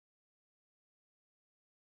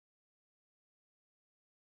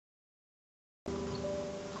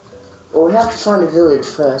Well, we have to find a village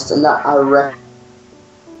first, and that I reckon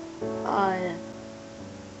Oh yeah.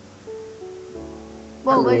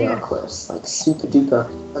 Well, we where are do close, like super duper.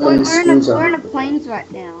 And we're, then the we're in a, schools we're in are. a plains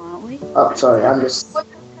right now, aren't we? Oh, sorry, I'm just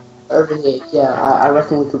over here. Yeah, I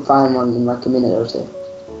reckon we could find one in like a minute or two.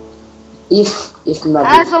 If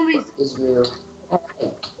magic Zombies, is real.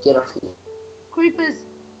 Hey, get off here. creepers.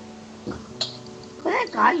 Where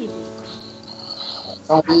that guy you be?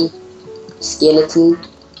 Zombie, skeleton,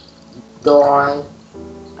 die.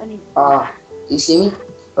 I need. You see me?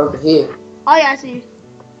 Over here. Oh yeah, I see you.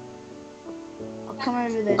 I'll come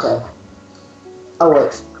over there. Okay. Oh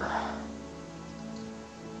wait.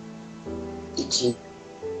 Did you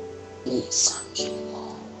need sunshine?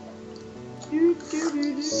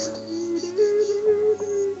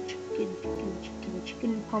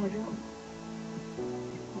 Chicken parmesan.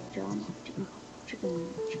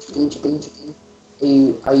 Chicken. Chicken.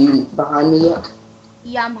 Are you behind me yet?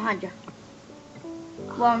 Yeah, I'm behind you.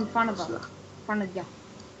 Well, in front of us. In front of you.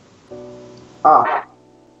 Ah.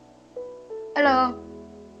 Hello.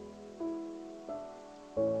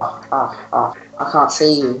 I can't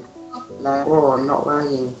see you. No, oh, I'm not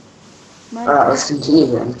lagging. Alright, let's continue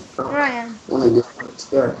then. Here I am. Let's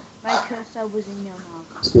go. My cursor was in your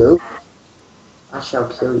mouth. Let's go. I shall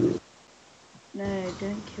kill you. No,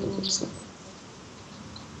 don't kill me.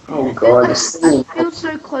 Oh god, this thing. I feel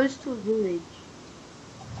so close to a village.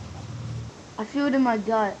 I feel it in my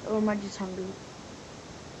gut, or am I just hungry?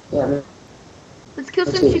 Yeah, Let's kill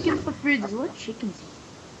some chickens for food. There's a lot of chickens here.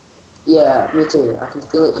 yeah, me too. I can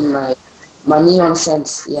feel it in my neon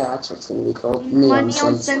sense. Yeah, that's what it's gonna be called. Neon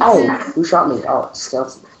sense. Oh, who shot me? Oh,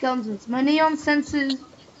 skeleton. Skeletons. My neon senses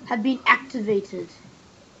have been activated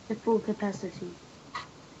to full capacity.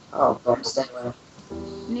 Oh god, stay away.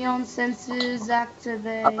 Neon senses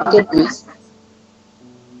activate.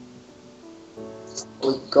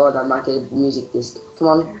 Oh god, I might get a music disc. Come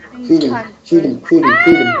on, shoot him.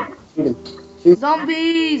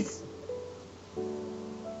 Zombies!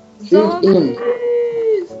 Shoot him.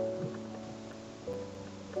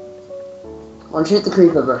 Come on, shoot the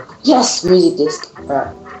creeper, bro. Yes, music disc.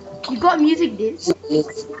 Alright. You got music disc?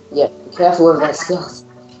 Yeah, be careful of that skeleton.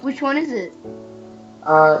 Which one is it?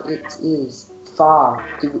 It is far.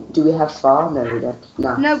 Do we have far? No, we don't.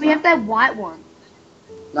 No. No, we have that white one.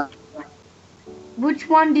 No. Which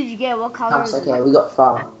one did you get? What color is it? Okay, we got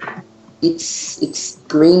far. It's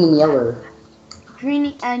green and yellow.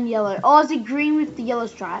 Green and yellow. Oh, is it green with the yellow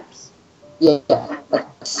stripes? Yeah,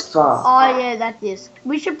 that's far. Oh yeah, that disc.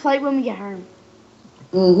 We should play it when we get home.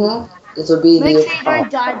 This will be Make sure you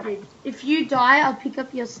don't die, dude. If you die, I'll pick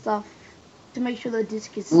up your stuff to make sure the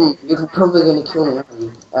disc is safe. You're probably gonna kill me, aren't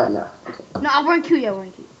you? No. Okay. No, I won't kill you. I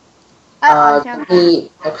won't kill you. Give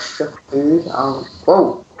me extra food.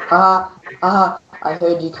 Whoa. I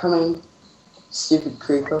heard you coming. Stupid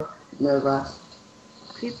creeper. No laugh.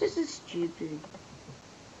 Creepers are stupid.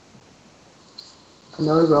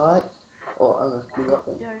 No, right? Oh, we got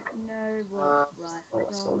them. Don't know what right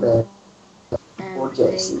from there. Or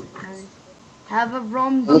Jason. Have a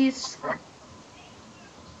rom disc.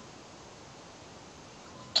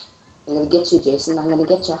 I'm gonna get you, Jason. I'm gonna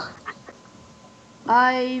get you.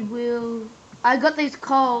 I will. I got these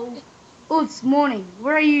coal. Oh, it's morning.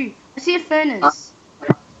 Where are you? I see a furnace.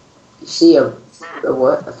 You see a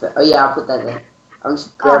what? Oh yeah, I'll put that there. I'm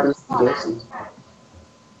just grabbing Jason.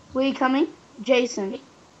 Where are you coming? Jason.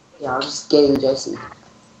 Yeah, I'm just getting Jason.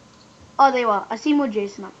 Oh, there you are. I see more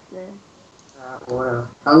Jason up there. Whatever.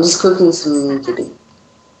 I'm just cooking some chicken.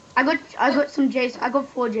 I got some Jason. I got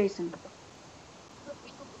 4 Jason.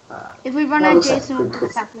 If we run out of Jason, we'll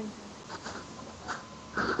put sapling.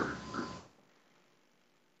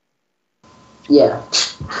 Yeah.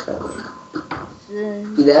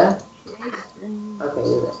 You there? Jason. Okay,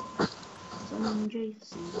 you're there. Some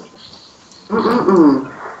Jason.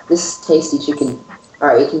 This is tasty chicken.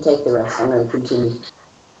 Alright, you can take the rest. I'm gonna continue.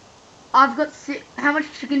 I've got 6. How much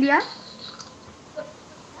chicken do you have?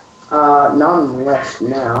 None left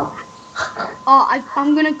now. Oh,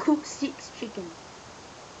 I'm gonna cook 6 chicken.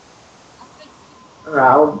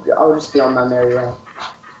 Alright, I'll just be on my merry way.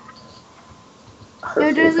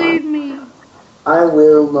 No, don't leave me. I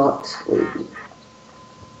will not leave you.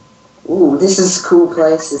 Ooh, this is cool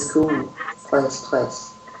place. This is cool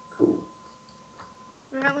place. Cool.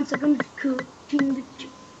 Alright, 1 second. Cooking the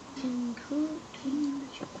chicken.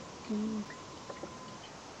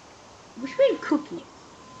 Which way cookie?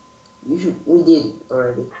 We did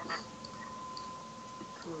already.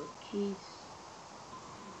 Cookies.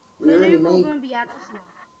 We already made. We're gonna be out this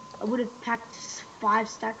long. I would have packed 5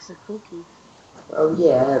 stacks of cookies. Oh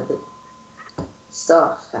yeah, but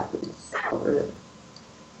stuff happens.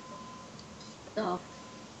 Stuff.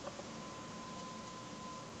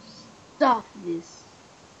 Stuff this.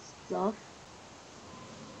 Stuff.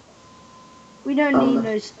 We don't need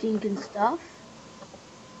no stinking stuff.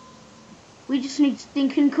 We just need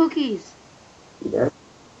stinking cookies. Yeah.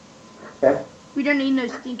 Okay. We don't need no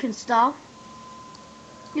stinking stuff.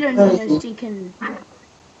 We don't need no stinking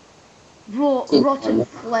raw, rotten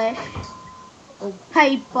flesh, or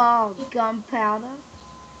paper, or gunpowder,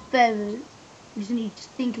 feathers. We just need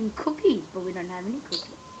stinking cookies, but we don't have any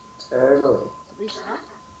cookies. Totally. So we suck.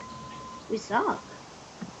 We suck.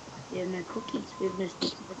 We have no cookies. We have no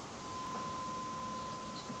stinking cookies.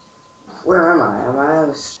 Where am I? Am I on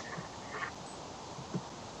the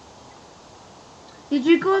Did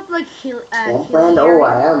you go up like swampland? Oh,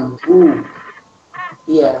 I am. Ooh.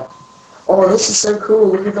 Yeah. Oh, this is so cool.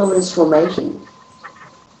 Look at all this formation.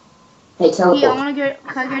 Hey, teleport. Yeah, I wanna go.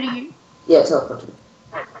 Can I go to you? Yeah, teleport to me.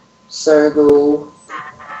 Circle.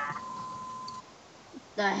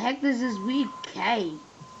 The heck? There's this weird cave.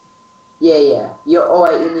 Yeah. Oh,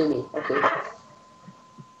 wait, you're near me. Okay.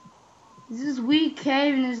 There's this weird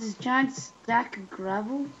cave and there's this giant stack of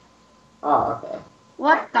gravel. Oh, okay.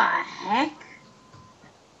 What the heck?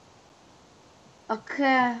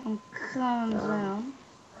 Okay, I'm coming down.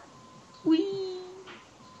 Wee!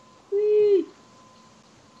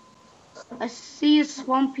 I see a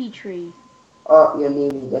swampy tree. Oh, you're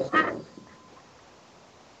near me, definitely.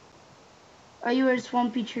 Are you at a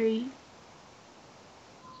swampy tree?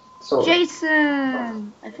 Sort of.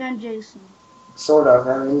 Jason! I found Jason. Sort of.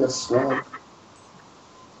 I'm in the swamp.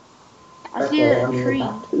 I see a tree.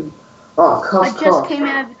 Oh, cough, I just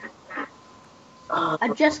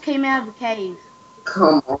came out of the cave.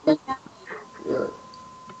 Come on. Really?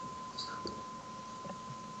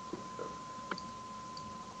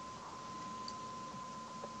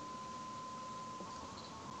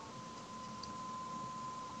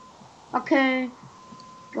 Okay,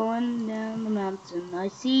 going down the mountain. I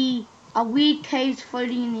see a weird cave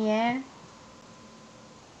floating in the air.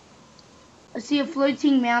 I see a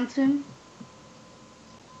floating mountain.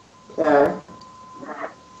 Okay.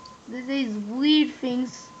 There's these weird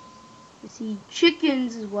things. I see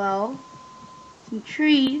chickens as well. Some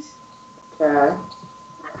trees. Okay.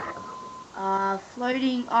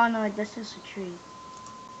 Floating. Oh no, that's just a tree.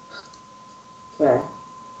 Okay.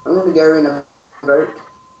 I'm gonna go in a boat.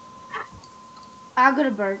 I got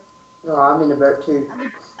a boat. No, I'm in a boat too.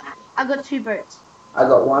 I got 2 boats. I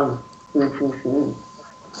got one.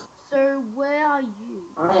 So where are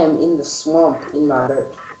you? I am in the swamp in my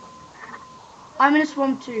boat. I'm in a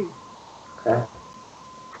swamp too. Okay.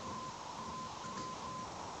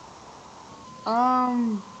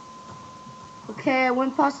 Okay, I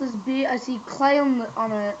went past this bit. I see clay on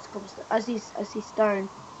it. I see stone,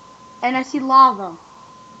 and I see lava.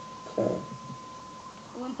 Okay.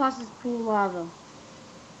 I went past this pool of lava.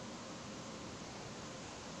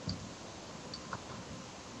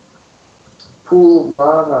 Pool of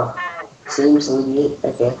lava. Seems legit.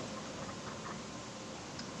 Okay.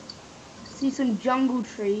 See some jungle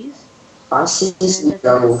trees. I see some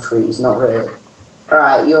jungle trees, not really.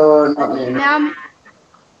 Alright, you're not near me.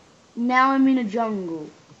 Now I'm in a jungle.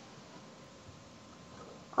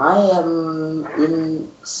 I am in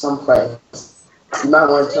some place. You might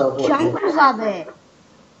want to teleport. How many jungles are there?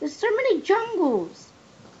 There's so many jungles.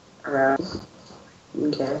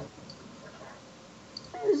 Okay.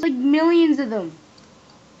 There's like millions of them.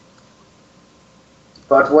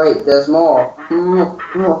 But wait, there's more.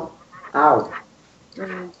 Ow.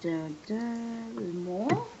 There's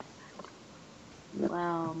more?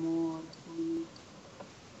 Wow, more.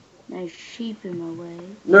 No sheep in my way.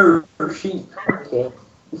 No sheep. Okay.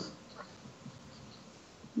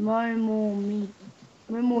 No more meat.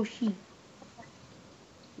 No more sheep.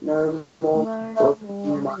 No more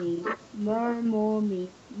meat. No more meat.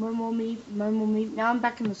 No more meat. No more meat. Now I'm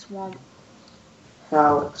back in the swamp.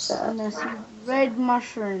 How sad. And I see red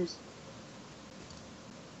mushrooms.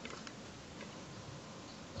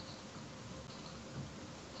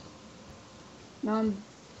 Now I'm...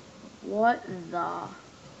 What the...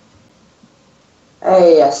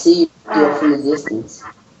 Hey, I see you from the distance.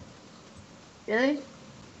 Really?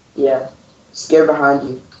 Yeah. Just go behind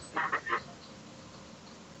you.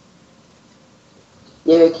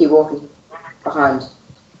 Yeah, keep walking. Behind.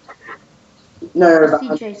 No, I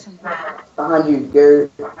behind. see Jason. Behind you. Go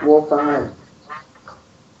walk behind.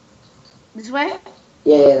 This way?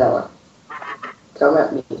 Yeah, that way. Come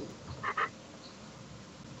at me.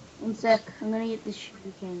 1 sec. I'm gonna get the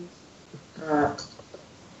sugar canes. Alright.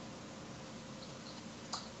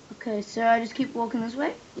 Okay, so I just keep walking this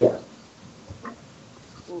way? Yeah.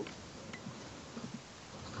 Cool.